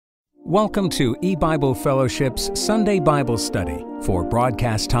Welcome to EBible Fellowship's Sunday Bible Study. For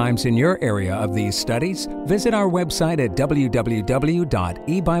broadcast times in your area of these studies, visit our website at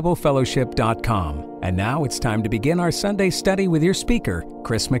www.ebiblefellowship.com. And now it's time to begin our Sunday study with your speaker,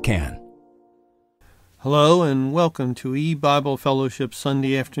 Chris McCann. Hello and welcome to EBible Fellowship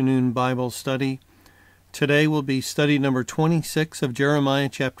Sunday Afternoon Bible Study. Today will be study number 26 of Jeremiah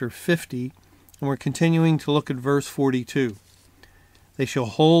chapter 50, and we're continuing to look at verse 42. They shall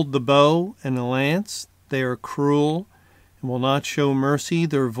hold the bow and the lance. They are cruel and will not show mercy.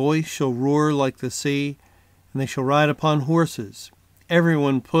 Their voice shall roar like the sea, and they shall ride upon horses.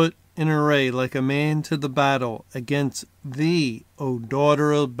 Everyone put in array like a man to the battle against thee, O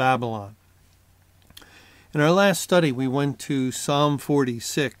daughter of Babylon. In our last study, we went to Psalm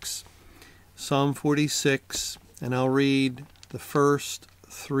 46. Psalm 46, and I'll read the first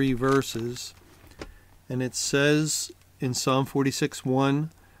three verses. And it says in Psalm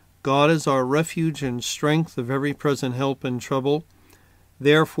 46:1, God is our refuge and strength of every present help in trouble.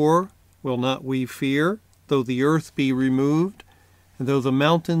 Therefore will not we fear, though the earth be removed, and though the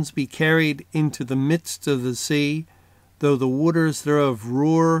mountains be carried into the midst of the sea, though the waters thereof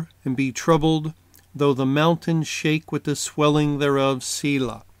roar and be troubled, though the mountains shake with the swelling thereof,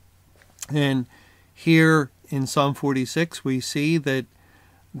 Selah. And here in Psalm 46 we see that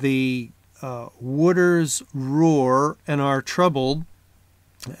the waters roar and are troubled,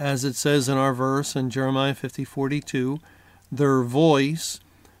 as it says in our verse in Jeremiah 50:42. Their voice,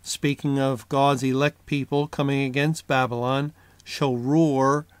 speaking of God's elect people coming against Babylon, shall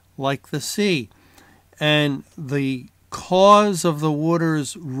roar like the sea. And the cause of the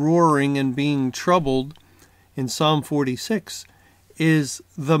waters roaring and being troubled in Psalm 46 is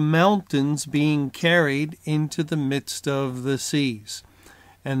the mountains being carried into the midst of the seas.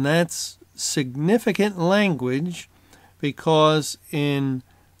 And that's significant language, because in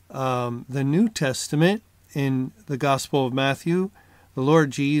the New Testament, in the Gospel of Matthew, the Lord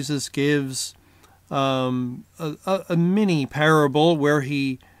Jesus gives a mini parable where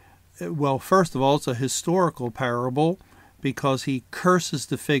first of all, it's a historical parable because he curses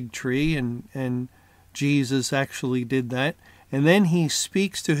the fig tree, and Jesus actually did that. And then he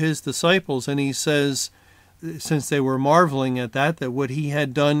speaks to his disciples and he says, since they were marveling at that what he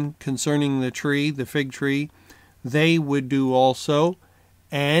had done concerning the tree, the fig tree, they would do also.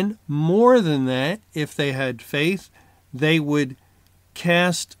 And more than that, if they had faith, they would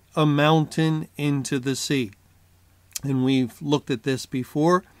cast a mountain into the sea. And we've looked at this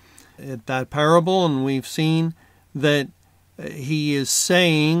before, at that parable, and we've seen that he is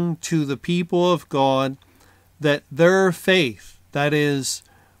saying to the people of God that their faith, that is,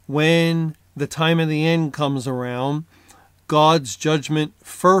 when the time of the end comes around, God's judgment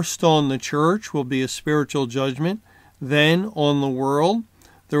first on the church will be a spiritual judgment. Then on the world,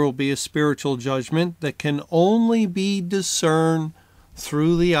 there will be a spiritual judgment that can only be discerned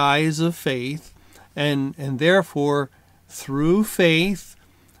through the eyes of faith. And therefore, through faith,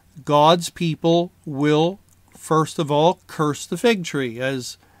 God's people will, first of all, curse the fig tree,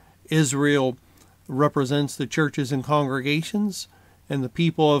 as Israel represents the churches and congregations. And the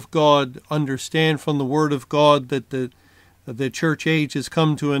people of God understand from the Word of God that the church age has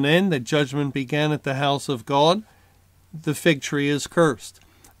come to an end, that judgment began at the house of God. The fig tree is cursed.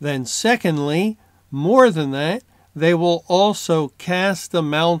 Then secondly, more than that, they will also cast a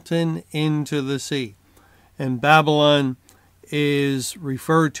mountain into the sea. And Babylon is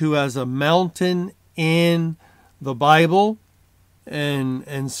referred to as a mountain in the Bible.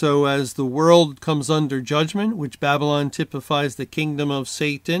 And so as the world comes under judgment, which Babylon typifies the kingdom of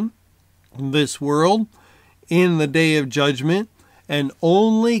Satan, this world, in the day of judgment, and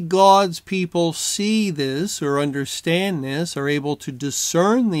only God's people see this or understand this, are able to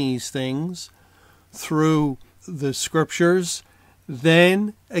discern these things through the scriptures,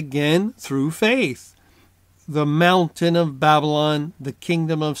 then again through faith. The mountain of Babylon, the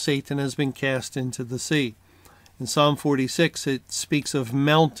kingdom of Satan, has been cast into the sea. In Psalm 46, it speaks of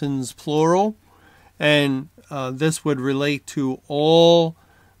mountains, plural, and this would relate to all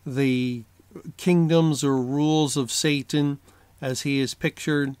the kingdoms or rules of Satan as he is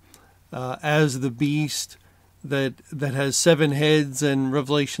pictured as the beast that has seven heads, and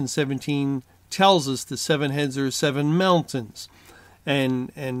Revelation 17 tells us the seven heads are seven mountains.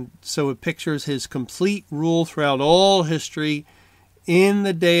 And so it pictures his complete rule throughout all history in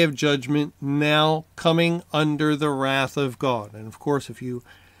the day of judgment, now coming under the wrath of God. And of course, if you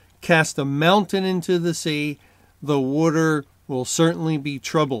cast a mountain into the sea, the water will certainly be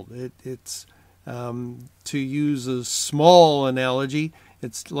troubled. It's to use a small analogy,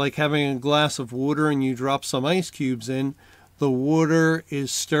 it's like having a glass of water and you drop some ice cubes in. the water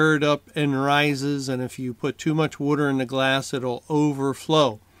is stirred up and rises, and if you put too much water in the glass, it'll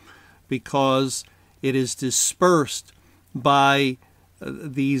overflow because it is dispersed by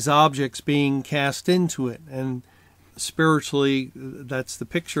these objects being cast into it. And spiritually, that's the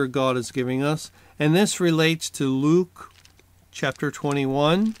picture God is giving us. And this relates to Luke chapter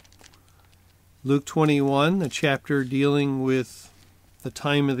 21. Luke 21, the chapter dealing with the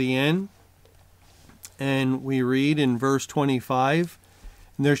time of the end. And we read in verse 25,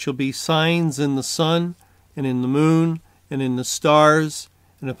 "And there shall be signs in the sun, and in the moon, and in the stars,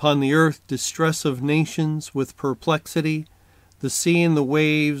 and upon the earth distress of nations with perplexity, the sea and the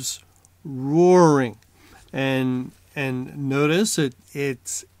waves roaring." And notice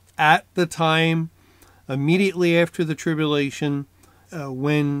it's at the time immediately after the tribulation,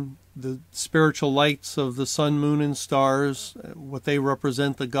 when the spiritual lights of the sun, moon, and stars, what they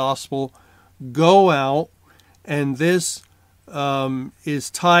represent, the gospel, go out, and this is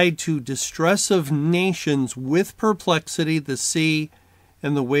tied to distress of nations with perplexity, the sea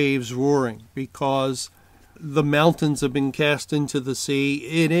and the waves roaring, because the mountains have been cast into the sea.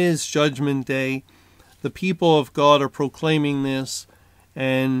 It is Judgment Day. The people of God are proclaiming this,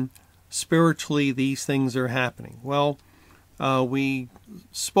 and spiritually these things are happening. Well, we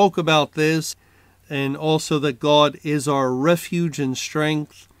spoke about this, and also that God is our refuge and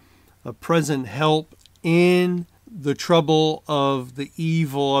strength, a present help in the trouble of the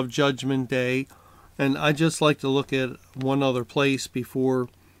evil of Judgment Day. And I just like to look at one other place before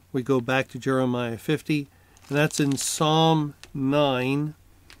we go back to Jeremiah 50, and that's in Psalm 9.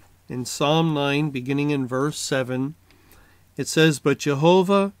 In Psalm 9, beginning in verse 7, it says, "But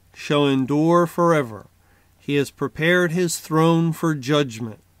Jehovah shall endure forever. He has prepared his throne for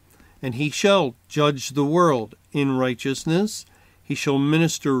judgment, and he shall judge the world in righteousness. He shall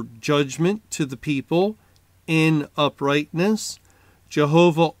minister judgment to the people in uprightness.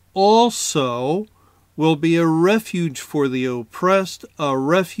 Jehovah also will be a refuge for the oppressed, a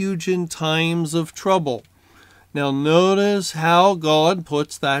refuge in times of trouble." Now notice how God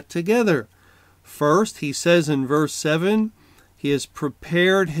puts that together. First, he says in verse 7, he has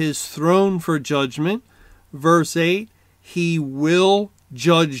prepared his throne for judgment. Verse 8, he will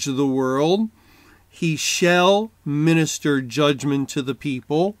judge the world. He shall minister judgment to the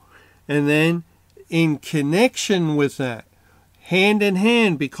people. And then in connection with that, hand in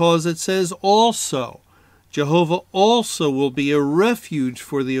hand, because it says also, Jehovah also will be a refuge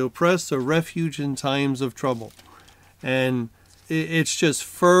for the oppressed, a refuge in times of trouble. And it's just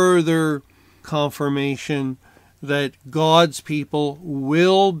further confirmation that God's people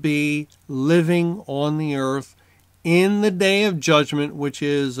will be living on the earth in the day of judgment, which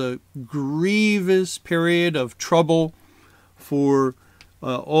is a grievous period of trouble for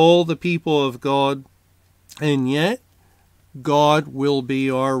all the people of God. And yet, God will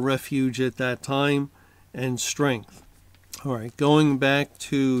be our refuge at that time and strength. All right, going back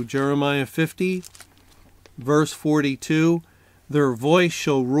to Jeremiah 50, verse 42, "Their voice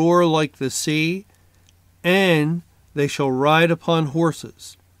shall roar like the sea, and they shall ride upon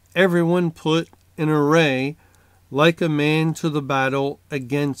horses, everyone put in array like a man to the battle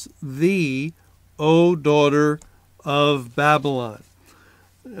against thee, O daughter of Babylon."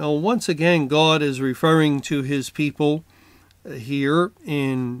 Now, once again, God is referring to his people here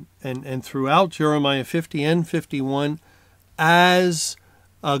in and throughout Jeremiah 50 and 51 as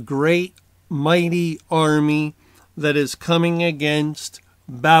a great mighty army that is coming against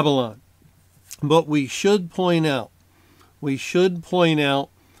Babylon. But we should point out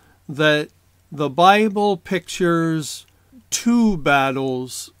that the Bible pictures two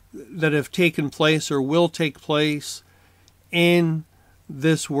battles that have taken place or will take place in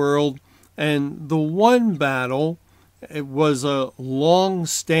this world. And the one battle, it was a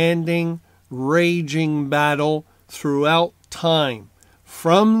long-standing, raging battle throughout time,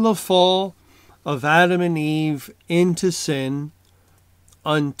 from the fall of Adam and Eve into sin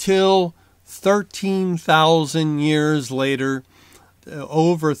until 13,000 years later,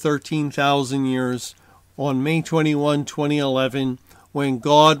 over 13,000 years, on May 21, 2011, when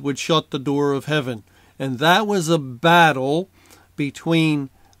God would shut the door of heaven. And that was a battle between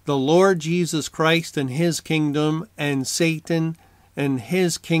the Lord Jesus Christ and his kingdom and Satan and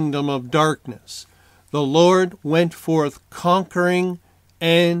his kingdom of darkness. The Lord went forth conquering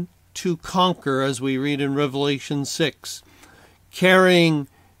and to conquer, as we read in Revelation 6, carrying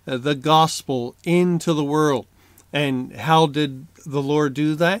the gospel into the world. And how did the Lord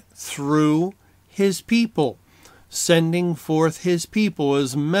do that? Through his people, sending forth his people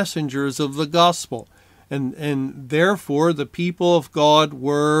as messengers of the gospel. And therefore the people of God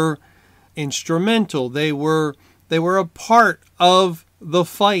were instrumental. They were They were a part of the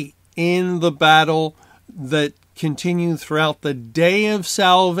fight in the battle that continued throughout the day of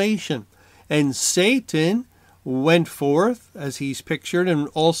salvation. And Satan went forth, as he's pictured, and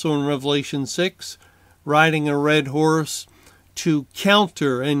also in Revelation 6, riding a red horse, to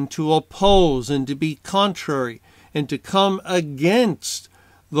counter and to oppose and to be contrary and to come against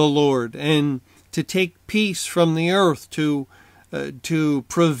the Lord and to take peace from the earth, to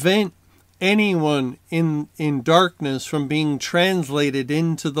prevent anyone in darkness from being translated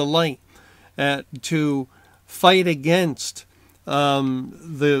into the light, to fight against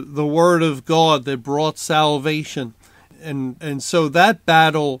the word of God that brought salvation. And so that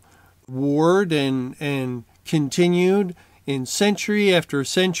battle warred and continued in century after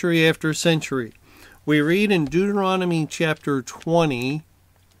century after century. We read in Deuteronomy chapter 20,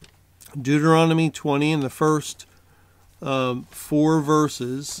 in the first 4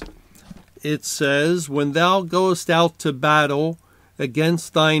 verses, it says, "When thou goest out to battle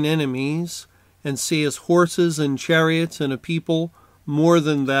against thine enemies, and seest horses and chariots and a people more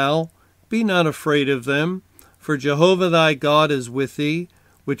than thou, be not afraid of them, for Jehovah thy God is with thee,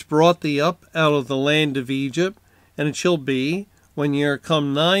 which brought thee up out of the land of Egypt. And it shall be, when ye are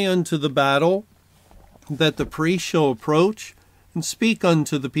come nigh unto the battle, that the priest shall approach and speak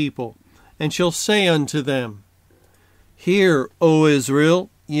unto the people, and shall say unto them, Hear, O Israel,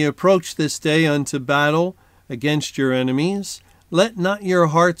 ye approach this day unto battle against your enemies. Let not your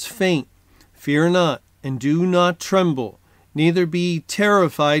hearts faint. Fear not, and do not tremble, neither be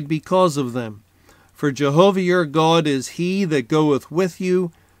terrified because of them. For Jehovah your God is he that goeth with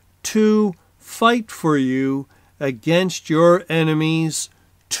you to fight for you against your enemies,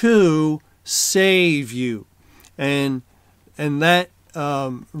 to save you." And that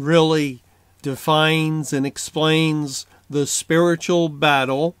really defines and explains the spiritual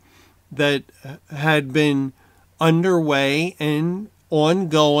battle that had been underway and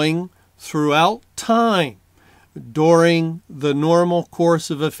ongoing throughout time during the normal course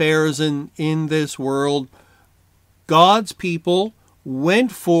of affairs in this world. God's people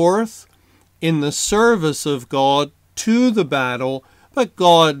went forth in the service of God to the battle, but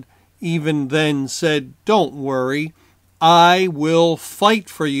God even then said, "Don't worry, I will fight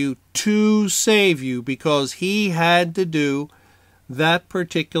for you to save you," because he had to do that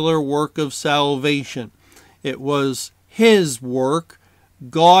particular work of salvation. It was his work.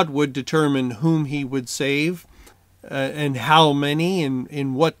 God would determine whom he would save and how many and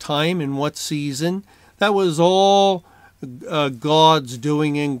in what time and what season. That was all God's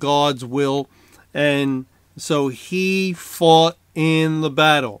doing and God's will. And so he fought in the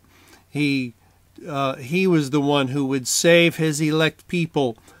battle. He was the one who would save his elect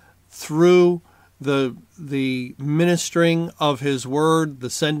people through the ministering of his word,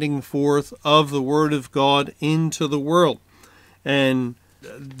 the sending forth of the word of God into the world. And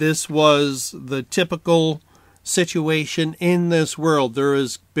this was the typical situation in this world. There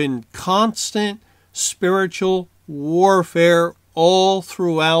has been constant spiritual warfare all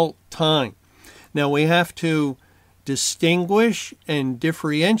throughout time. Now we have to distinguish and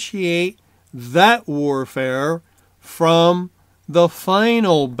differentiate that warfare from the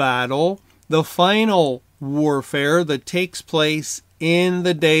final battle, the final warfare that takes place in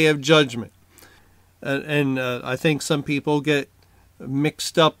the day of judgment. And I think some people get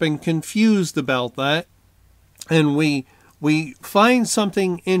mixed up and confused about that. And we find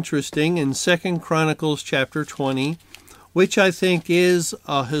something interesting in 2 Chronicles chapter 20, which I think is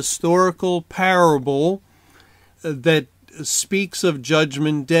a historical parable that speaks of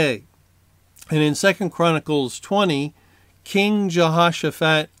Judgment Day. And in 2 Chronicles 20, King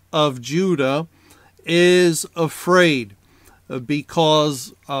Jehoshaphat of Judah is afraid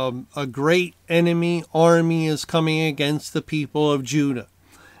because a great enemy army is coming against the people of Judah.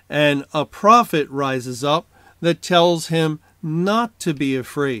 And a prophet rises up that tells him not to be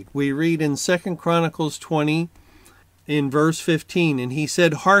afraid. We read in 2 Chronicles 20 in verse 15, "And he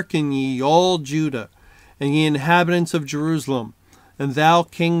said, Hearken ye all Judah, and ye inhabitants of Jerusalem, and thou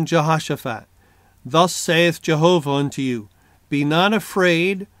King Jehoshaphat. Thus saith Jehovah unto you, Be not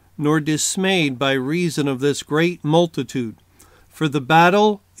afraid, nor dismayed by reason of this great multitude. For the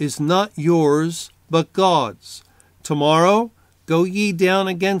battle is not yours, but God's. Tomorrow go ye down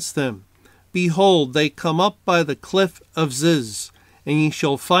against them. Behold, they come up by the cliff of Ziz, and ye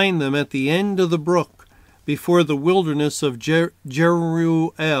shall find them at the end of the brook, before the wilderness of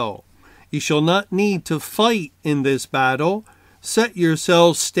Jeruel. Ye shall not need to fight in this battle. Set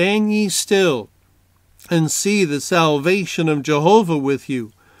yourselves, stand ye still, and see the salvation of Jehovah with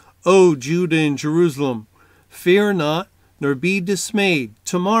you, O Judah and Jerusalem. Fear not, nor be dismayed.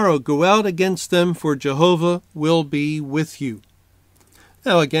 Tomorrow go out against them, for Jehovah will be with you.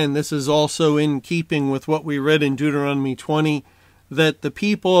 Now again, this is also in keeping with what we read in Deuteronomy 20, that the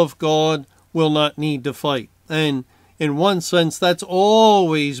people of God will not need to fight. And in one sense, that's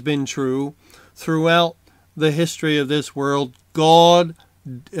always been true throughout the history of this world. God,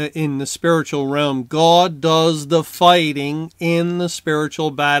 in the spiritual realm, God does the fighting in the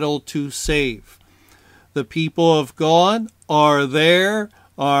spiritual battle to save. The people of God are there,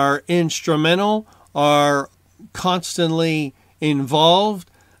 are instrumental, are constantly involved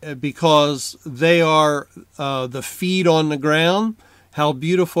because they are the feet on the ground. How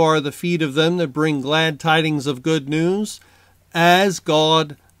beautiful are the feet of them that bring glad tidings of good news. As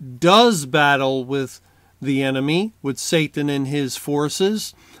God does battle with the enemy, with Satan and his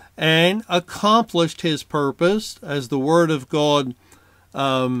forces, and accomplished his purpose, as the word of God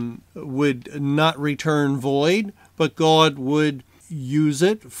would not return void, but God would use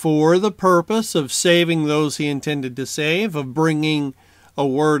it for the purpose of saving those he intended to save, of bringing a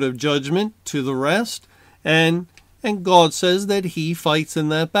word of judgment to the rest, and God says that he fights in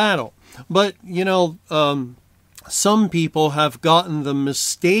that battle. But, some people have gotten the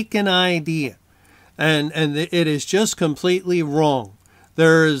mistaken idea, and it is just completely wrong.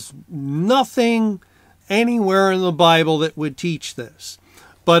 There is nothing anywhere in the Bible that would teach this.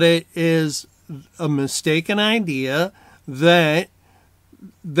 But it is a mistaken idea that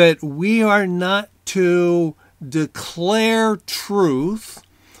we are not to declare truth.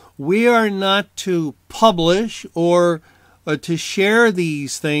 We are not to publish or to share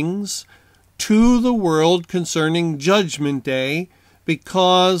these things to the world concerning Judgment Day,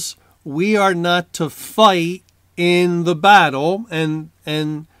 because we are not to fight in the battle,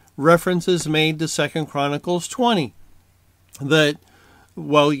 and references made to 2 Chronicles 20. That,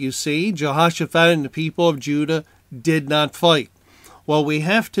 well, you see, Jehoshaphat and the people of Judah did not fight. Well, we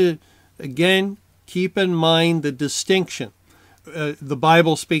have to, again, keep in mind the distinction. The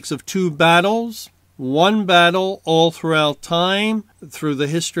Bible speaks of two battles, one battle all throughout time, through the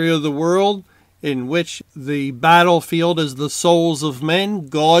history of the world, in which the battlefield is the souls of men,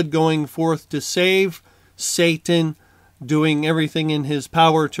 God going forth to save, Satan doing everything in his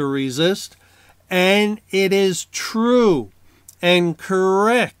power to resist. And it is true and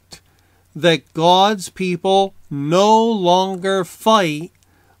correct that God's people no longer fight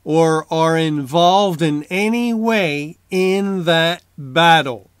or are involved in any way in that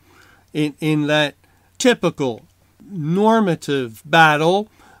battle, in that typical normative battle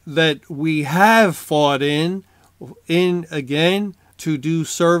that we have fought in again, to do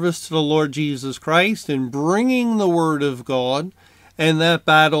service to the Lord Jesus Christ in bringing the Word of God, and that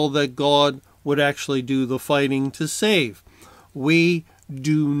battle that God would actually do the fighting to save. We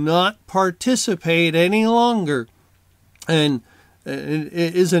do not participate any longer. And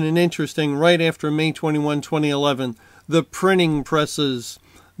isn't it interesting, right after May 21, 2011, the printing presses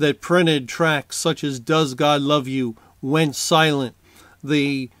that printed tracts such as Does God Love You went silent.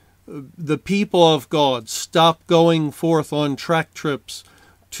 The people of God stopped going forth on tract trips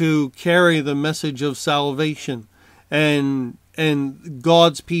to carry the message of salvation. And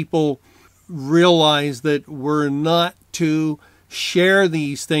God's people realized that we're not to share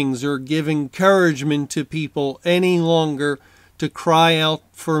these things or give encouragement to people any longer to cry out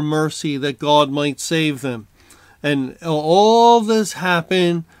for mercy that God might save them. And all this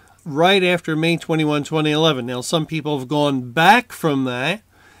happened right after May 21, 2011. Now, some people have gone back from that,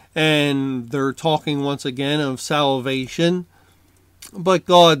 and they're talking once again of salvation. But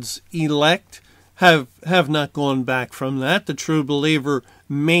God's elect have not gone back from that. The true believer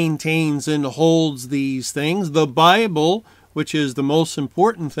maintains and holds these things. The Bible, which is the most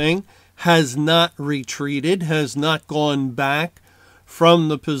important thing, has not retreated, has not gone back from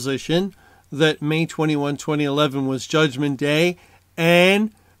the position that May 21, 2011 was Judgment Day,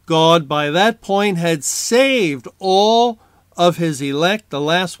 and God by that point had saved all of his elect. The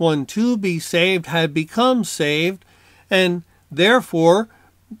last one to be saved had become saved, and therefore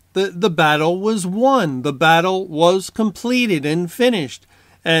the battle was won. The battle was completed and finished,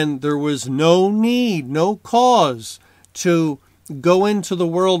 and there was no need, no cause to go into the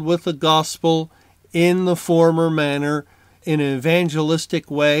world with the gospel in the former manner, in an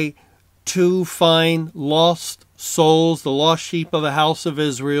evangelistic way, to find lost souls, the lost sheep of the house of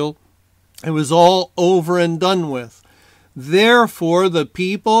Israel. It was all over and done with. Therefore, the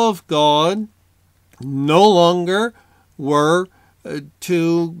people of God no longer were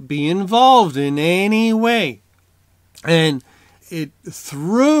to be involved in any way. And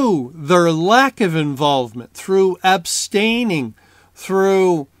through their lack of involvement, through abstaining,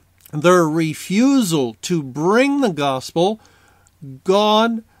 through their refusal to bring the gospel,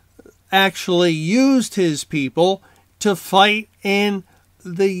 God actually used his people to fight in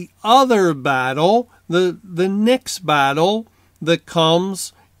the other battle, the next battle that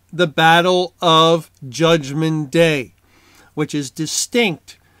comes, the battle of Judgment Day, which is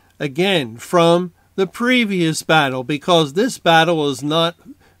distinct, again, from the previous battle, because this battle is not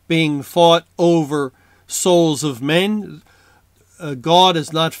being fought over souls of men. God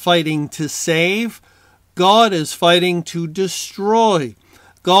is not fighting to save. God is fighting to destroy.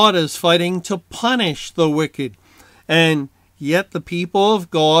 God is fighting to punish the wicked. And yet the people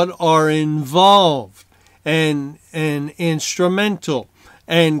of God are involved and instrumental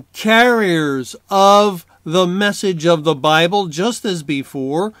and carriers of the message of the Bible just as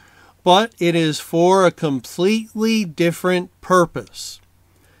before, but it is for a completely different purpose.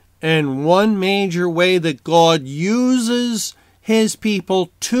 And one major way that God uses his people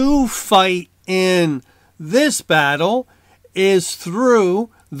to fight in this battle is through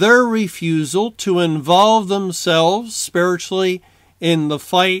their refusal to involve themselves spiritually in the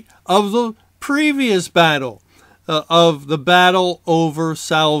fight of the previous battle, of the battle over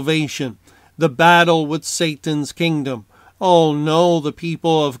salvation, the battle with Satan's kingdom. Oh no, the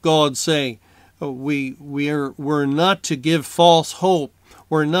people of God say, we're not to give false hope.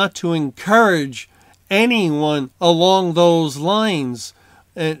 We're not to encourage anyone along those lines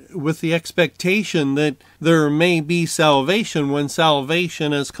with the expectation that there may be salvation when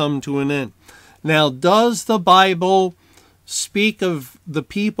salvation has come to an end. Now, does the Bible speak of the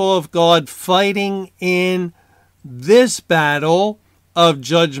people of God fighting in this battle of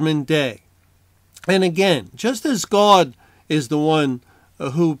Judgment Day? And again, just as God is the one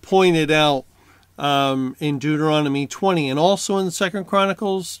who pointed out in Deuteronomy 20 and also in 2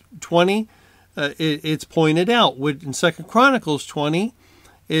 Chronicles 20, it's pointed out. In 2 Chronicles 20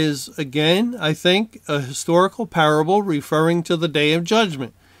 is, again, I think, a historical parable referring to the Day of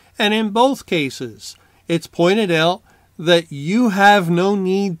Judgment. And in both cases, it's pointed out that you have no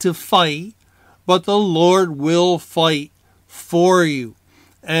need to fight, but the Lord will fight for you.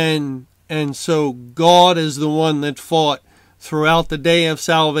 And so God is the one that fought throughout the day of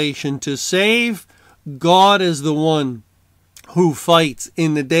salvation to save. God is the one who fights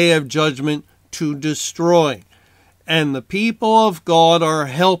in the day of judgment to destroy. And the people of God are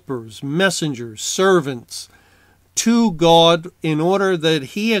helpers, messengers, servants to God in order that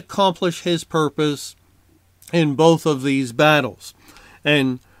he accomplish his purpose in both of these battles.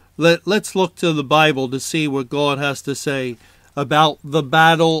 And let's look to the Bible to see what God has to say about the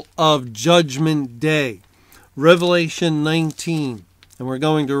battle of Judgment Day. Revelation 19, and we're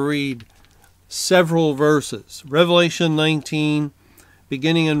going to read several verses. Revelation 19,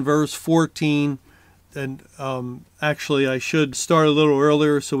 beginning in verse 14, and actually I should start a little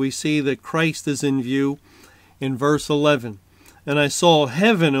earlier so we see that Christ is in view in verse 11. And I saw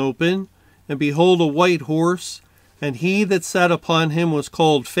heaven open, and behold a white horse, and he that sat upon him was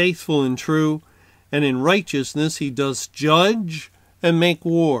called Faithful and True, and in righteousness he does judge and make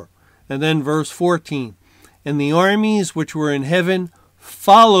war. And then verse 14, and the armies which were in heaven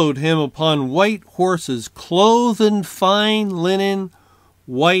followed him upon white horses, clothed in fine linen,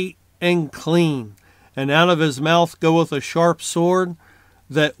 white and clean. And out of his mouth goeth a sharp sword,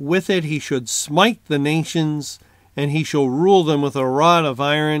 that with it he should smite the nations, and he shall rule them with a rod of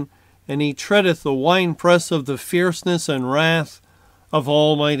iron, and he treadeth the winepress of the fierceness and wrath of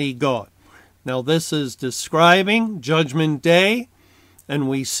Almighty God. Now this is describing Judgment Day, and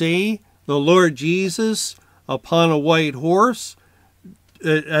we see the Lord Jesus upon a white horse.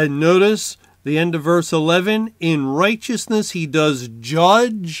 And notice the end of verse 11, in righteousness he does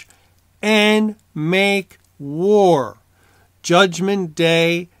judge and make war. Judgment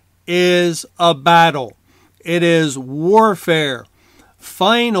Day is a battle. It is warfare,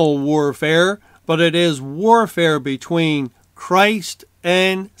 final warfare, but it is warfare between Christ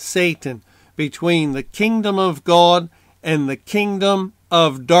and Satan, between the kingdom of God and the kingdom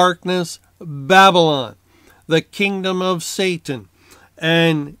of darkness, Babylon, the kingdom of Satan.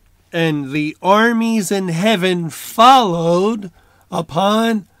 And the armies in heaven followed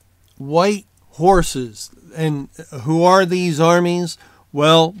upon white horses. And who are these armies?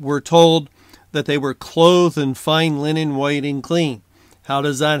 Well, we're told that they were clothed in fine linen, white and clean. How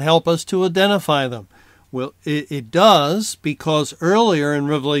does that help us to identify them? Well, it does, because earlier in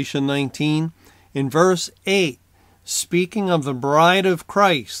Revelation 19, in verse 8, speaking of the bride of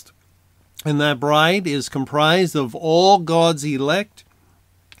Christ, and that bride is comprised of all God's elect,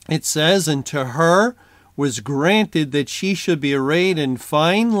 it says, and to her was granted that she should be arrayed in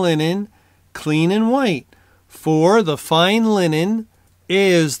fine linen, clean and white. For the fine linen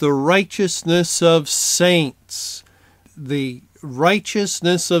is the righteousness of saints. The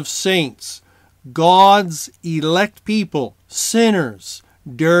righteousness of saints. God's elect people, sinners,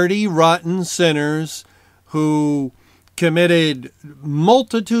 dirty, rotten sinners who committed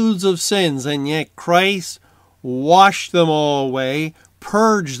multitudes of sins, and yet Christ washed them all away,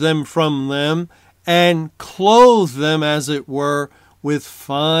 purged them from them, and clothed them, as it were, with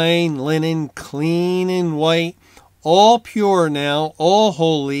fine linen, clean and white, all pure now, all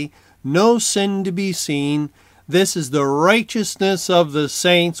holy, no sin to be seen. This is the righteousness of the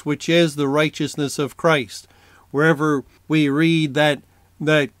saints, which is the righteousness of Christ. Wherever we read that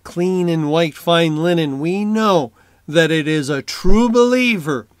clean and white fine linen, we know that it is a true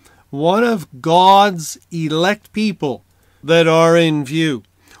believer, one of God's elect people that are in view.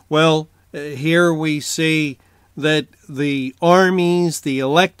 Well, here we see that the armies, the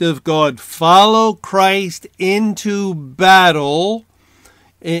elect of God, follow Christ into battle,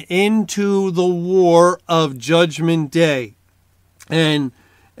 into the war of Judgment Day. And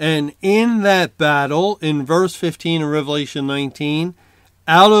in that battle, in verse 15 of Revelation 19,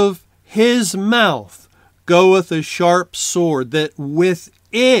 out of his mouth goeth a sharp sword, that with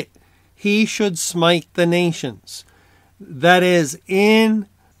it he should smite the nations. That is, in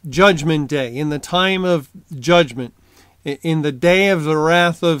Judgment Day, in the time of judgment, in the day of the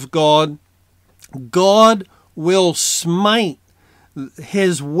wrath of God, God will smite.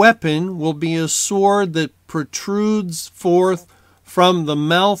 His weapon will be a sword that protrudes forth from the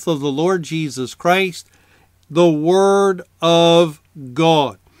mouth of the Lord Jesus Christ, the Word of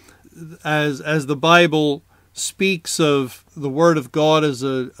God. As the Bible speaks of the Word of God as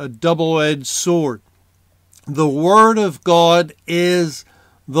a double-edged sword, the Word of God is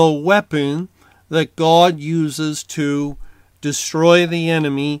the weapon that God uses to destroy the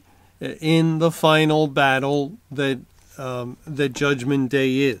enemy in the final battle that Judgment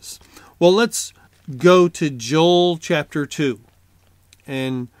Day is. Well, let's go to Joel chapter 2.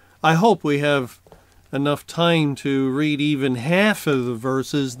 And I hope we have enough time to read even half of the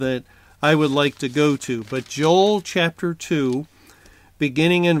verses that I would like to go to. But Joel chapter 2,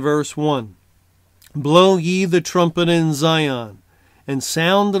 beginning in verse 1. Blow ye the trumpet in Zion, and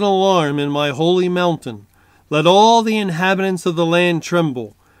sound an alarm in my holy mountain. Let all the inhabitants of the land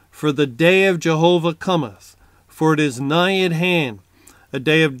tremble, for the day of Jehovah cometh. For it is nigh at hand, a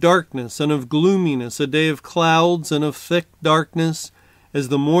day of darkness and of gloominess, a day of clouds and of thick darkness, as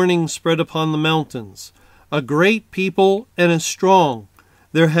the morning spread upon the mountains. A great people and a strong,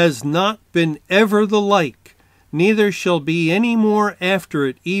 there has not been ever the like, neither shall be any more after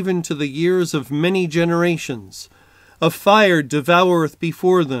it, even to the years of many generations. A fire devoureth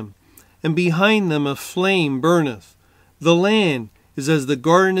before them, and behind them a flame burneth. The land is as the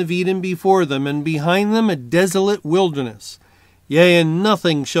Garden of Eden before them, and behind them a desolate wilderness. Yea, and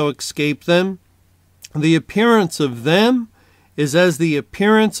nothing shall escape them. The appearance of them is as the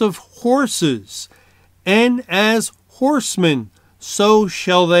appearance of horses, and as horsemen, so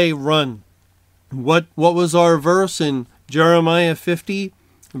shall they run. What was our verse in Jeremiah 50,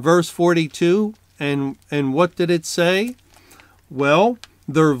 verse 42? And what did it say? Well,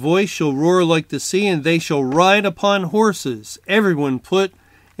 their voice shall roar like the sea, and they shall ride upon horses, everyone put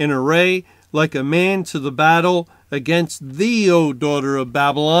in array like a man to the battle against thee, O daughter of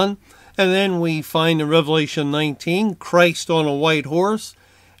Babylon. And then we find in Revelation 19, Christ on a white horse,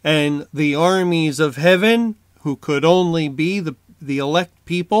 and the armies of heaven, who could only be the elect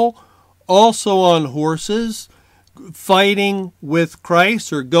people, also on horses, fighting with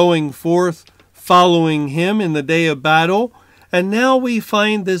Christ, or going forth following him in the day of battle. And now we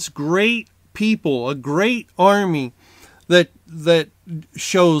find this great people, a great army that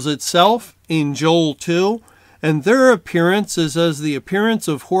shows itself in Joel 2, and their appearance is as the appearance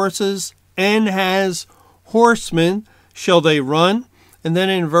of horses, and as horsemen shall they run. And then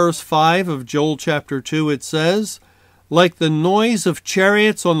in verse 5 of Joel chapter 2 it says, like the noise of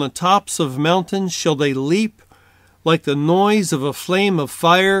chariots on the tops of mountains shall they leap, like the noise of a flame of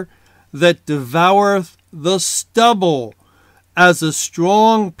fire that devoureth the stubble, as a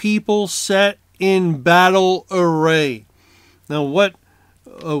strong people set in battle array. Now what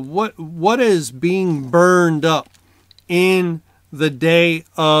is being burned up in the day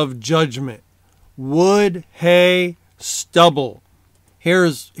of judgment? Wood, hay, stubble.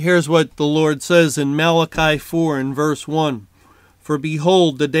 Here's what the Lord says in Malachi 4 and verse 1. For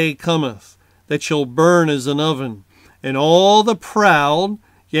behold, the day cometh, that shall burn as an oven, and all the proud,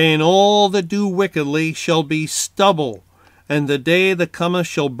 yea, and all that do wickedly, shall be stubble. And the day that cometh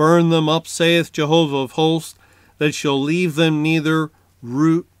shall burn them up, saith Jehovah of hosts, that shall leave them neither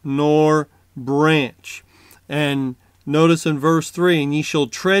root nor branch. And Notice in verse 3, and ye shall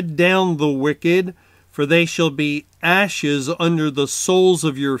tread down the wicked, for they shall be ashes under the soles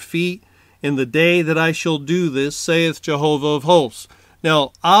of your feet in the day that I shall do this, saith Jehovah of hosts.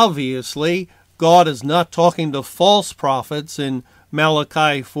 Now, obviously, God is not talking to false prophets in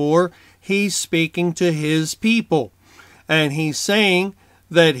Malachi 4. He's speaking to his people. And he's saying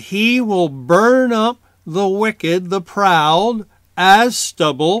that he will burn up the wicked, the proud, as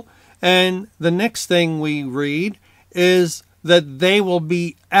stubble. And the next thing we read is that they will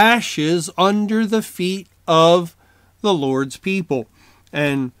be ashes under the feet of the Lord's people.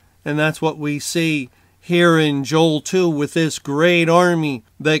 And that's what we see here in Joel 2 with this great army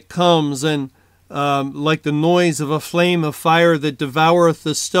that comes and like the noise of a flame of fire that devoureth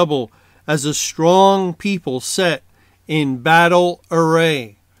the stubble, as a strong people set in battle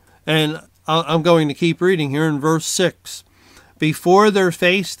array. And I'm going to keep reading here in verse 6. Before their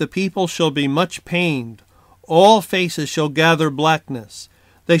face the people shall be much pained. All faces shall gather blackness.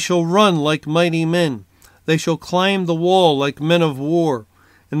 They shall run like mighty men. They shall climb the wall like men of war.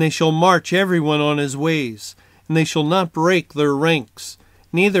 And they shall march every one on his ways. And they shall not break their ranks.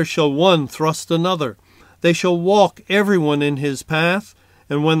 Neither shall one thrust another. They shall walk every one in his path.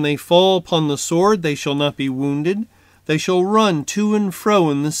 And when they fall upon the sword, they shall not be wounded. They shall run to and fro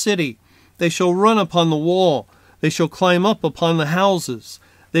in the city. They shall run upon the wall. They shall climb up upon the houses.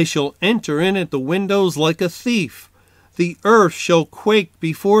 They shall enter in at the windows like a thief. The earth shall quake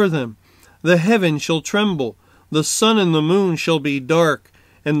before them. The heaven shall tremble. The sun and the moon shall be dark,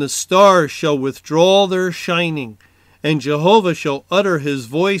 and the stars shall withdraw their shining. And Jehovah shall utter his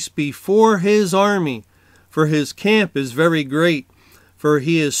voice before his army, for his camp is very great. For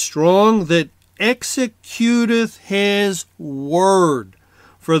he is strong that executeth his word.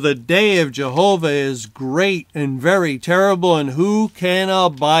 For the day of Jehovah is great and very terrible, and who can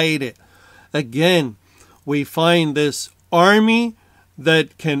abide it? Again, we find this army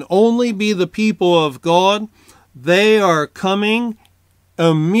that can only be the people of God. They are coming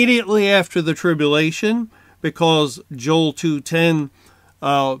immediately after the tribulation, because Joel 2:10,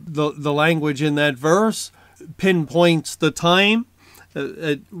 the language in that verse, pinpoints the time.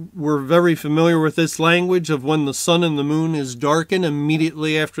 We're very familiar with this language of when the sun and the moon is darkened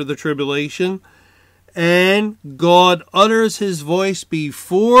immediately after the tribulation. And God utters his voice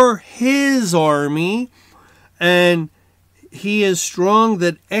before his army, and he is strong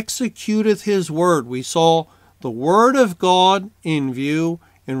that executeth his word. We saw the word of God in view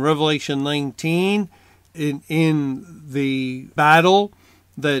in Revelation 19 in the battle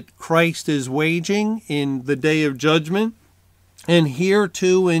that Christ is waging in the day of judgment. And here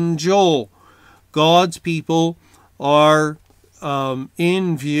too in Joel, God's people are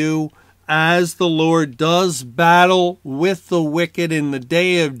in view as the Lord does battle with the wicked in the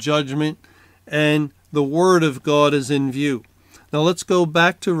day of judgment, and the word of God is in view. Now let's go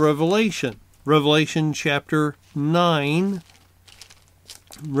back to Revelation. Revelation chapter 9.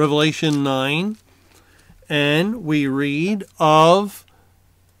 Revelation 9. And we read of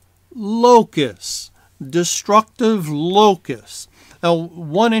locusts, destructive locusts. Now,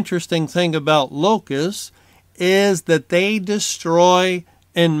 one interesting thing about locusts is that they destroy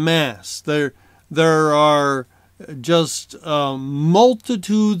en masse. There are just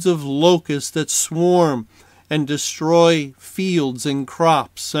multitudes of locusts that swarm and destroy fields and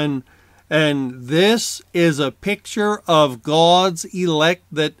crops. And this is a picture of God's elect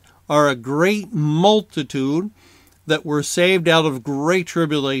that are a great multitude that were saved out of great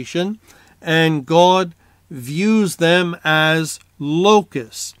tribulation. And God views them as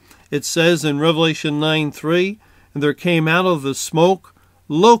locusts. It says in Revelation 9:3, and there came out of the smoke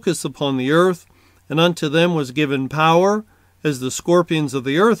locusts upon the earth, and unto them was given power, as the scorpions of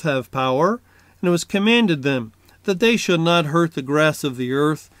the earth have power, and it was commanded them that they should not hurt the grass of the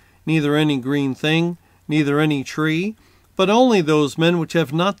earth, neither any green thing, neither any tree, but only those men which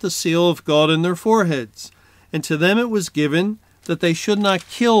have not the seal of God in their foreheads. And to them it was given that they should not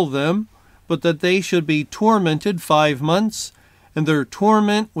kill them, but that they should be tormented 5 months, and their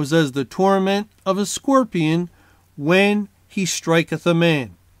torment was as the torment of a scorpion when he striketh a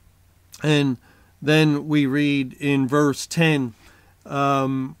man. And then we read in verse 10,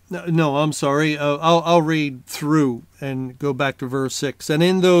 I'll read through and go back to verse 6. And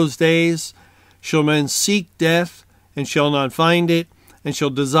in those days shall men seek death, and shall not find it, and shall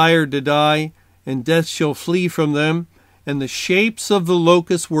desire to die, and death shall flee from them. And the shapes of the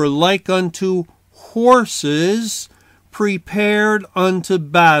locusts were like unto horses prepared unto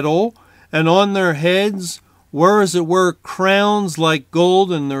battle, and on their heads were as it were crowns like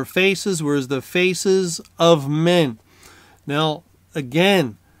gold, and their faces were as the faces of men. Now,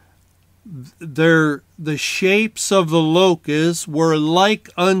 again, The shapes of the locusts were like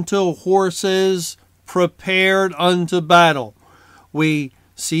unto horses prepared unto battle. We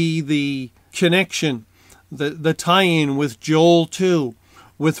see the connection, the tie-in with Joel 2,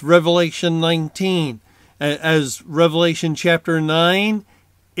 with Revelation 19, as Revelation chapter 9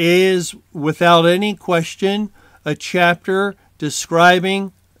 is, without any question, a chapter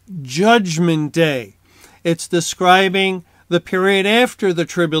describing Judgment Day. It's describing the period after the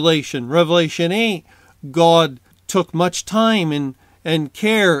tribulation. Revelation 8, God took much time and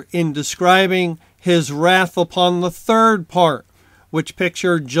care in describing his wrath upon the third part, which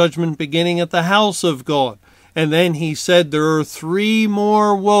pictured judgment beginning at the house of God. And then he said there are 3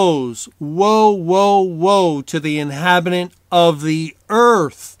 more woes. Woe, woe, woe to the inhabitant of the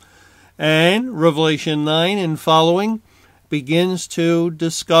earth. And Revelation 9 and following begins to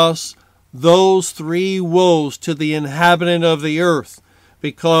discuss those 3 woes to the inhabitant of the earth,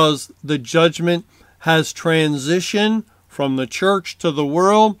 because the judgment has transitioned from the church to the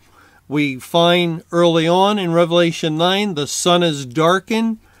world. We find early on in Revelation 9, the sun is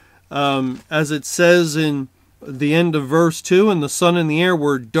darkened, as it says in the end of verse 2, and the sun and the air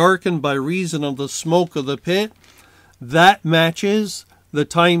were darkened by reason of the smoke of the pit. That matches the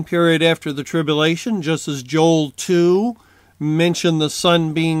time period after the tribulation, just as Joel 2 mentioned the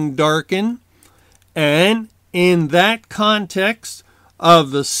sun being darkened. And in that context of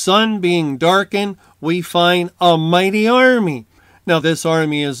the sun being darkened, we find a mighty army. Now, this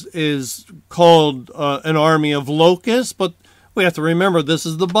army is called an army of locusts, but we have to remember this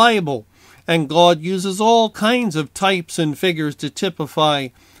is the Bible. And God uses all kinds of types and figures to typify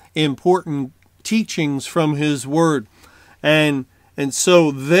important teachings from his word. And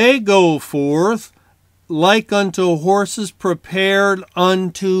so they go forth like unto horses prepared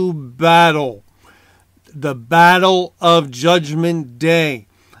unto battle. The battle of Judgment Day.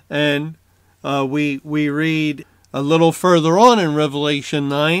 And we read a little further on in Revelation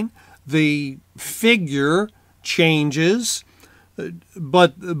 9, the figure changes,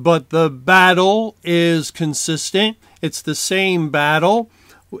 but the battle is consistent. It's the same battle.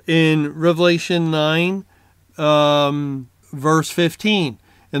 In Revelation 9, verse 15,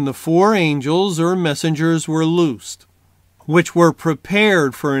 and the 4 angels or messengers were loosed, which were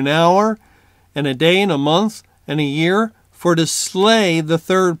prepared for an hour and a day and a month and a year, for to slay the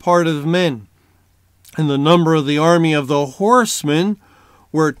third part of men. And the number of the army of the horsemen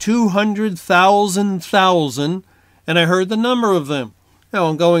were 200,000, and I heard the number of them. Now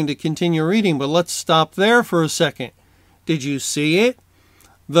I'm going to continue reading, but let's stop there for a second. Did you see it?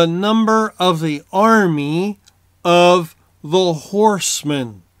 The number of the army of the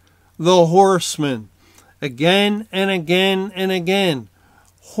horsemen. The horsemen. Again and again and again.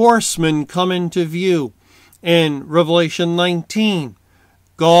 Horsemen come into view. In Revelation 19,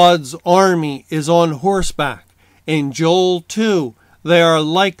 God's army is on horseback. In Joel 2, they are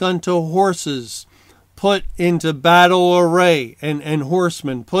like unto horses put into battle array, and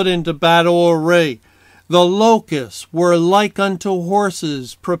horsemen put into battle array. The locusts were like unto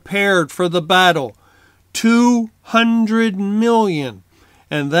horses prepared for the battle. 200 million.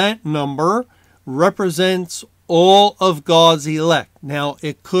 And that number represents all of God's elect. Now,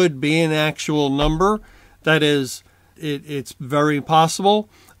 it could be an actual number. That is, it's very possible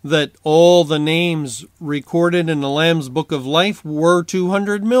that all the names recorded in the Lamb's Book of Life were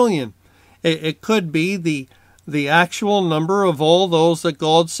 200 million. It could be the actual number of all those that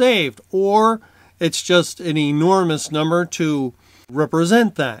God saved, or it's just an enormous number to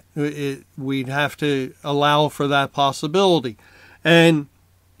represent that. We'd have to allow for that possibility. And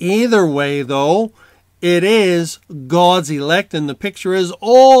either way, though, it is God's elect, and the picture is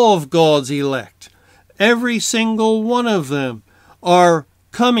all of God's elect. Every single one of them are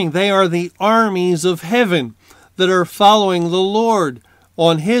coming. They are the armies of heaven that are following the Lord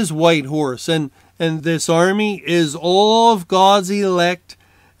on his white horse. And this army is all of God's elect.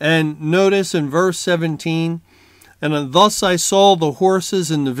 And notice in verse 17, and thus I saw the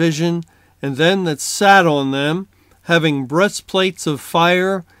horses in the vision, and them that sat on them, having breastplates of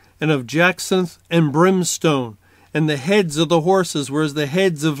fire, and of jacinth and brimstone. And the heads of the horses were as the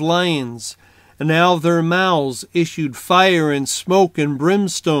heads of lions, and out of their mouths issued fire and smoke and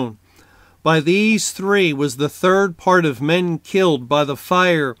brimstone. By these 3 was the third part of men killed by the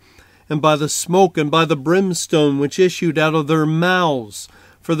fire, and by the smoke, and by the brimstone which issued out of their mouths.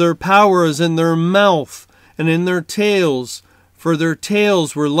 For their power is in their mouth, and in their tails. For their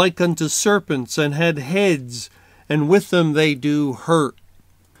tails were like unto serpents, and had heads, and with them they do hurt.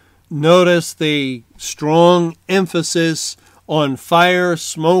 Notice the strong emphasis on fire,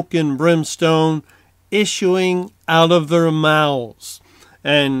 smoke, and brimstone issuing out of their mouths.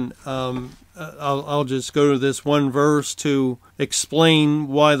 And I'll just go to this one verse to explain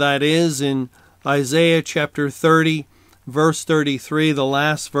why that is. In Isaiah chapter 30, verse 33, the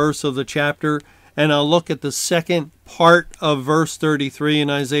last verse of the chapter, and I'll look at the second part of verse 33 in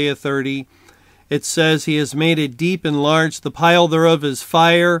Isaiah 30. It says, He has made it deep and large, the pile thereof is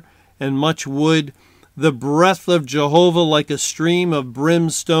fire and much wood. The breath of Jehovah like a stream of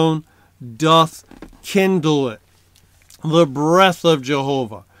brimstone doth kindle it. The breath of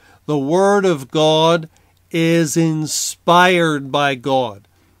Jehovah. The Word of God is inspired by God.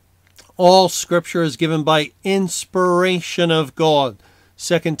 All Scripture is given by inspiration of God.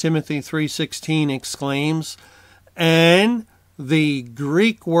 2 Timothy 3:16 exclaims. And the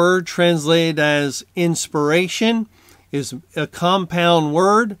Greek word translated as inspiration is a compound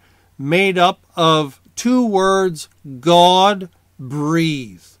word made up of two words, God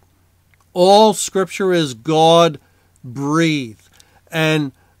breathe. All Scripture is God breathe.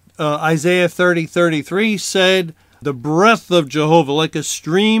 And Isaiah 30:33 said, the breath of Jehovah like a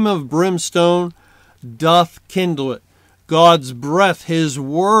stream of brimstone doth kindle it. God's breath, His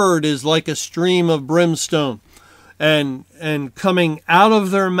word, is like a stream of brimstone. And coming out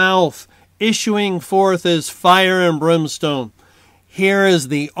of their mouth, issuing forth is fire and brimstone. Here is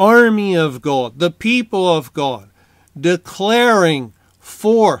the army of God, the people of God, declaring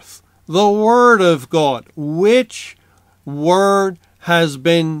forth the word of God, which word has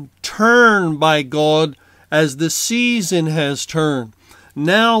been turned by God as the season has turned.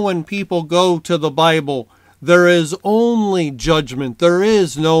 Now when people go to the Bible, there is only judgment. There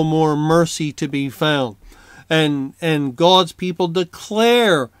is no more mercy to be found. And God's people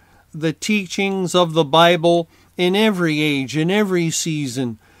declare the teachings of the Bible in every age, in every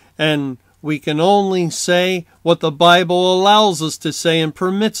season. And we can only say what the Bible allows us to say and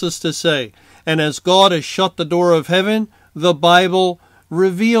permits us to say. And as God has shut the door of heaven, the Bible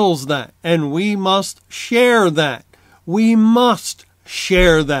reveals that. And we must share that. We must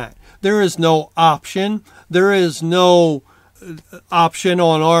share that. There is no option. There is no option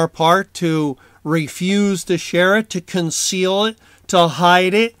on our part to refuse to share it, to conceal it, to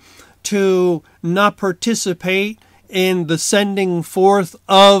hide it, to not participate in the sending forth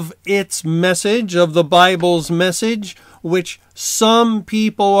of its message, of the Bible's message, which some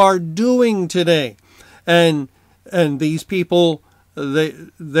people are doing today. And these people,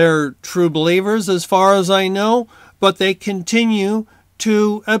 they're true believers as far as I know, but they continue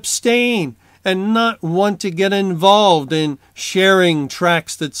to abstain and not want to get involved in sharing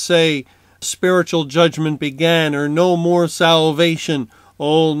tracts that say spiritual judgment began or no more salvation.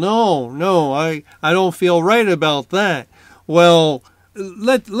 Oh, no, I don't feel right about that. Well,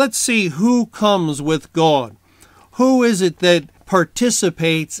 let's see who comes with God. Who is it that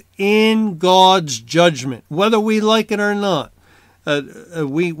participates in God's judgment, whether we like it or not?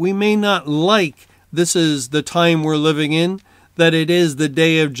 We may not like this is the time we're living in, that it is the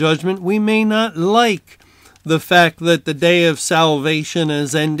day of judgment. We may not like the fact that the day of salvation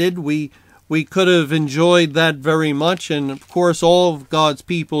has ended. We could have enjoyed that very much, and of course all of God's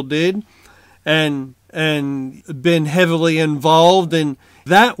people did, and been heavily involved in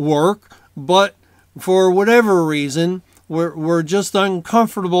that work, but for whatever reason, we're just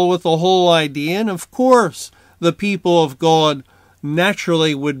uncomfortable with the whole idea. And of course the people of God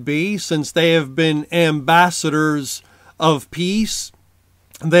naturally would be, since they have been ambassadors of peace.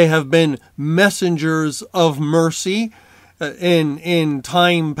 They have been messengers of mercy in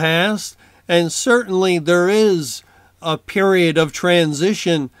time past. And certainly there is a period of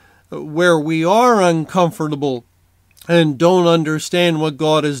transition where we are uncomfortable and don't understand what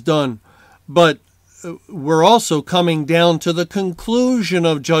God has done. But we're also coming down to the conclusion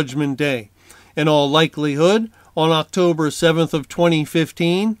of Judgment Day. In all likelihood, on October 7th of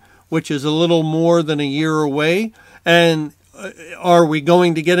 2015, which is a little more than a year away. And are we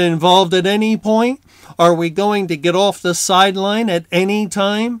going to get involved at any point? Are we going to get off the sideline at any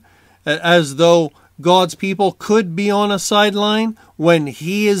time? As though God's people could be on a sideline when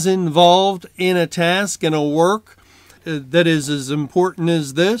He is involved in a task and a work that is as important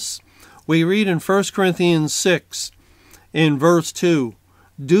as this. We read in 1 Corinthians 6 in verse 2,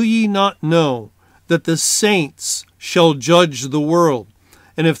 Do ye not know that the saints shall judge the world?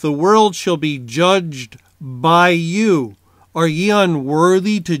 And if the world shall be judged by you, are ye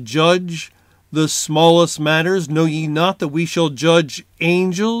unworthy to judge the smallest matters? Know ye not that we shall judge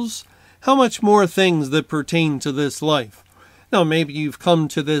angels? How much more things that pertain to this life? Now, maybe you've come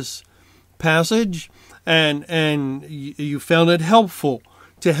to this passage and you found it helpful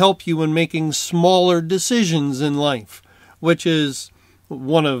to help you in making smaller decisions in life, which is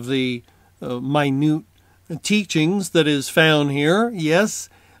one of the minute teachings that is found here. Yes,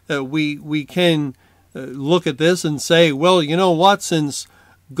 we can look at this and say, well, you know what, since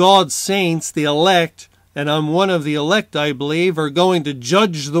God's saints, the elect, and I'm one of the elect, I believe, are going to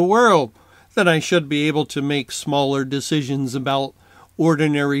judge the world, then I should be able to make smaller decisions about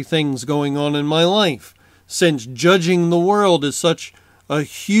ordinary things going on in my life. Since judging the world is such a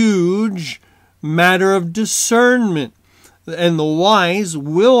huge matter of discernment, and the wise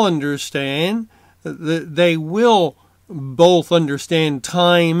will understand, they will both understand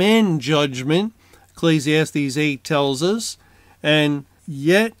time and judgment, Ecclesiastes 8 tells us, and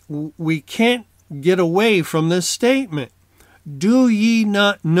yet we can't get away from this statement. Do ye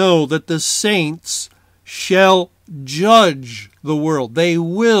not know that the saints shall judge the world? They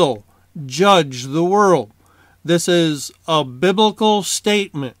will judge the world. This is a biblical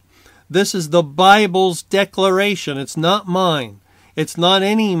statement. This is the Bible's declaration. It's not mine. It's not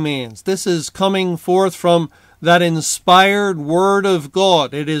any man's. This is coming forth from that inspired Word of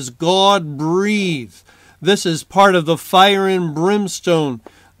God. It is God-breathed. This is part of the fire and brimstone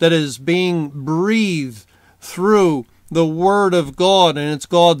that is being breathed through the Word of God, and it's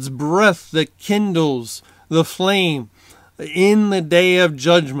God's breath that kindles the flame in the day of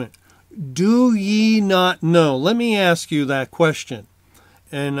judgment. Do ye not know? Let me ask you that question.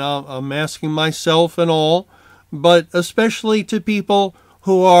 And I'm asking myself and all, but especially to people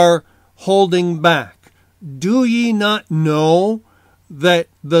who are holding back. Do ye not know that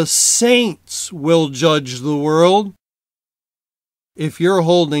the saints will judge the world? If you're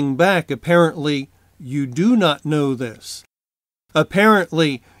holding back, apparently you do not know this.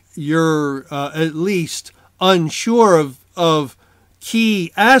 Apparently you're at least unsure of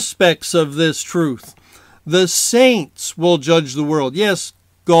key aspects of this truth. The saints will judge the world. Yes,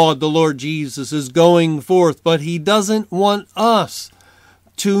 God, the Lord Jesus, is going forth, but he doesn't want us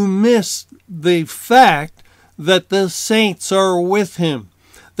to miss the fact that the saints are with him,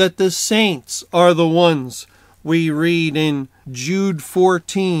 that the saints are the ones we read in Jude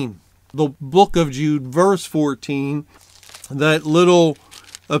 14, the book of Jude, verse 14, that little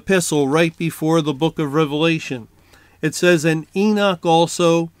epistle right before the book of Revelation. It says, and Enoch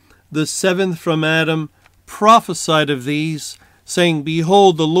also, the seventh from Adam, prophesied of these, saying,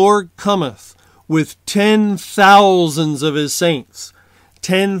 behold, the Lord cometh with 10,000s of his saints.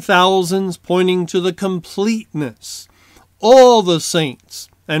 10,000s pointing to the completeness. All the saints.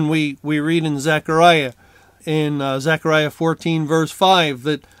 And we read in Zechariah 14 verse 5,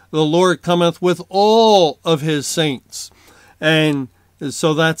 that the Lord cometh with all of his saints. And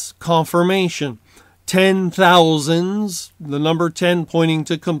so that's confirmation. 10,000s, the number 10 pointing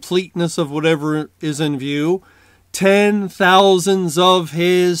to completeness of whatever is in view. 10,000s of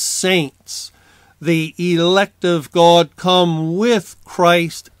his saints. The elect of God come with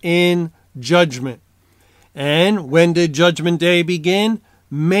Christ in judgment. And when did Judgment Day begin?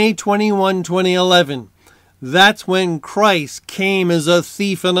 May 21, 2011. That's when Christ came as a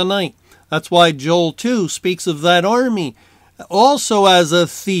thief in the night. That's why Joel 2 speaks of that army also as a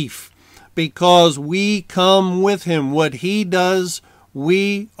thief, because we come with him. What he does,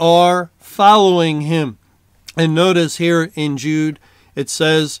 we are following him. And notice here in Jude, it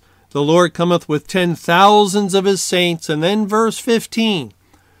says, the Lord cometh with 10,000s of his saints. And then verse 15,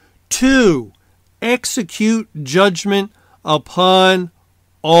 to execute judgment upon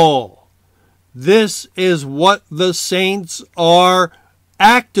all. This is what the saints are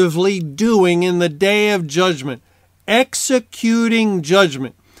actively doing in the day of judgment. Executing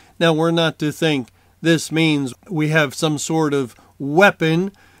judgment. Now, we're not to think this means we have some sort of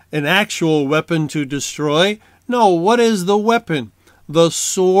weapon, an actual weapon to destroy. No, what is the weapon? The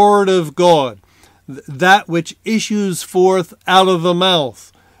sword of God, that which issues forth out of the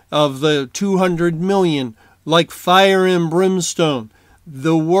mouth of the 200 million, like fire and brimstone.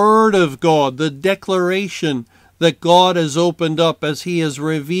 The word of God, the declaration that God has opened up as he has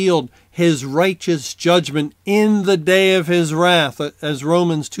revealed his righteous judgment in the day of his wrath, as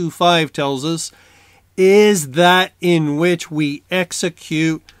Romans 2:5 tells us, is that in which we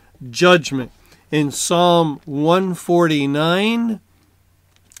execute judgment. In Psalm 149,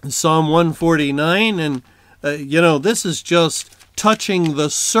 and this is just touching the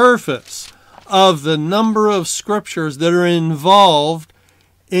surface of the number of scriptures that are involved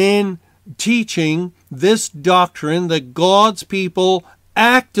in teaching this doctrine that God's people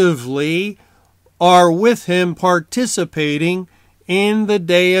actively are with him, participating in the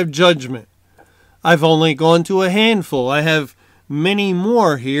day of judgment. I've only gone to a handful. I have many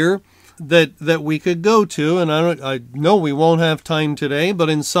more here that we could go to, and I know we won't have time today, but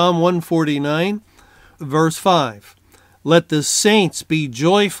in Psalm 149, verse 5, Let the saints be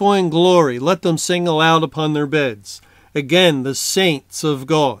joyful in glory. Let them sing aloud upon their beds. Again, the saints of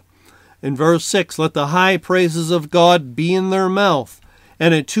God. In verse 6, let the high praises of God be in their mouth,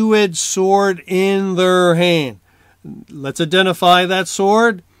 and a two-edged sword in their hand. Let's identify that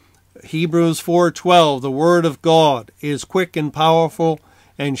sword. Hebrews 4:12, the word of God is quick and powerful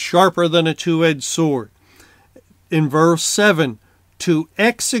and sharper than a two-edged sword. In verse 7, to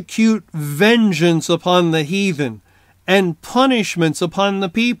execute vengeance upon the heathen and punishments upon the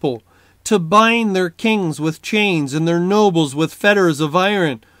people, to bind their kings with chains and their nobles with fetters of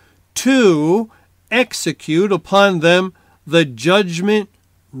iron, to execute upon them the judgment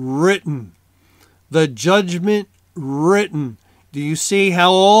written. The judgment written. Do you see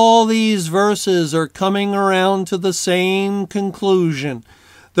how all these verses are coming around to the same conclusion?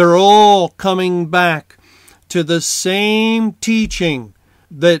 They're all coming back to the same teaching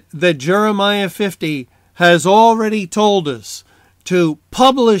that Jeremiah 50 has already told us, to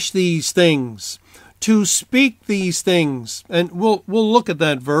publish these things, to speak these things. And we'll look at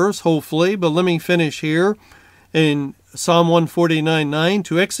that verse, hopefully, but let me finish here in Psalm 149:9,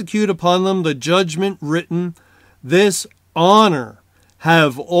 to execute upon them the judgment written, this honor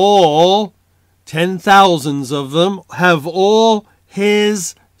have all, 10,000s of them, have all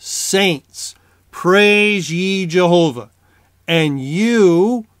his saints. Praise ye Jehovah. And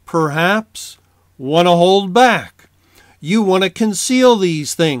you, perhaps, want to hold back. You want to conceal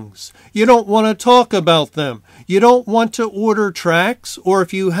these things. You don't want to talk about them. You don't want to order tracts, or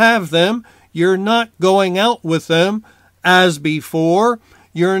if you have them, you're not going out with them as before.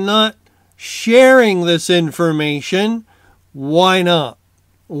 You're not sharing this information. Why not?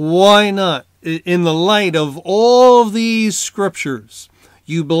 Why not? In the light of all of these scriptures,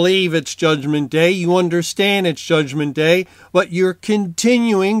 you believe it's Judgment Day, you understand it's Judgment Day, but you're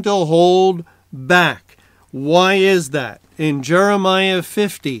continuing to hold back. Why is that? In Jeremiah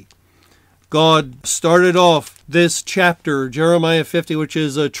 50, God started off this chapter, Jeremiah 50, which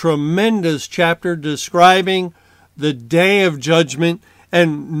is a tremendous chapter describing the day of judgment.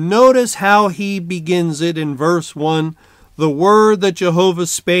 And notice how he begins it in verse 1. The word that Jehovah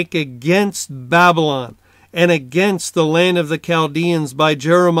spake against Babylon and against the land of the Chaldeans by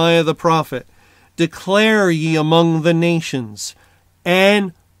Jeremiah the prophet. Declare ye among the nations,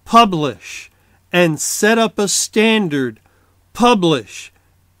 and publish, and set up a standard. Publish,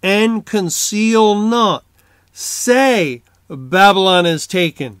 and conceal not. Say, Babylon is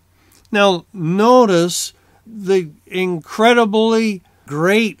taken. Now, notice the incredibly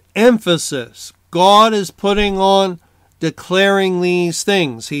great emphasis God is putting on declaring these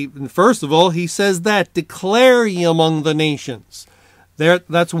things. First of all, he says that, declare ye among the nations.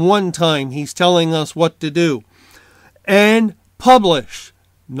 That's one time he's telling us what to do. And publish,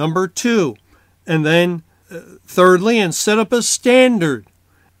 number 2. And then thirdly, and set up a standard.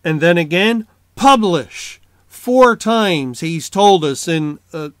 And then again, publish. 4 times he's told us in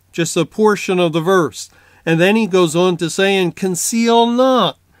just a portion of the verse. And then he goes on to say, and conceal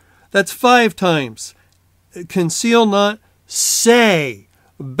not. That's 5 times. Conceal not, say,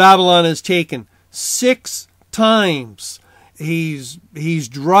 Babylon is taken. 6 times. He's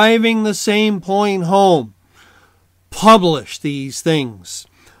driving the same point home. Publish these things.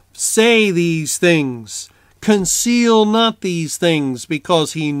 Say these things. Conceal not these things,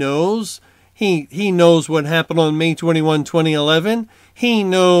 because he knows. He knows what happened on May 21, 2011. He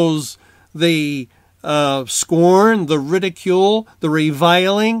knows the scorn, the ridicule, the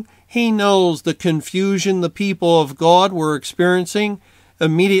reviling. He knows the confusion the people of God were experiencing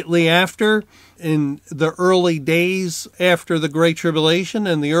immediately after, in the early days after the Great Tribulation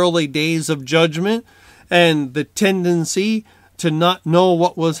and the early days of judgment, and the tendency to not know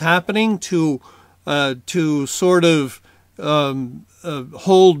what was happening, to sort of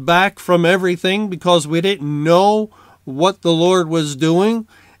hold back from everything because we didn't know what the Lord was doing.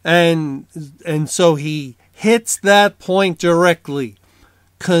 And so he hits that point directly.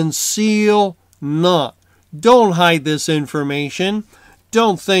 Conceal not. Don't hide this information.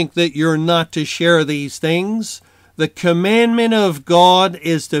 Don't think that you're not to share these things. The commandment of God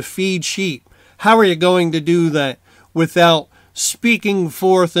is to feed sheep. How are you going to do that without speaking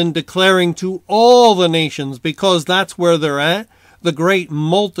forth and declaring to all the nations? Because that's where they're at. The great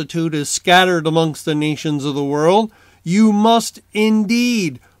multitude is scattered amongst the nations of the world. You must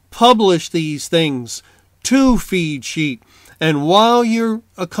indeed publish these things to feed sheep. And while you're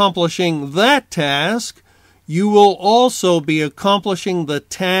accomplishing that task, you will also be accomplishing the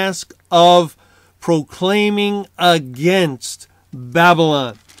task of proclaiming against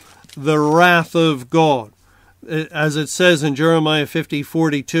Babylon, the wrath of God. As it says in Jeremiah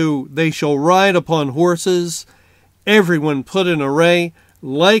 50:42, they shall ride upon horses everyone put in array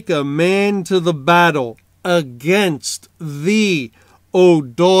like a man to the battle against thee, O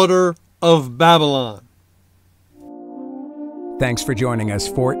daughter of Babylon. Thanks for joining us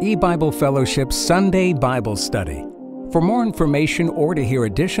for EBible Fellowship's Sunday Bible Study. For more information or to hear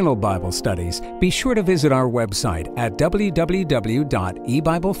additional Bible studies, be sure to visit our website at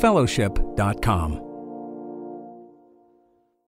www.ebiblefellowship.com.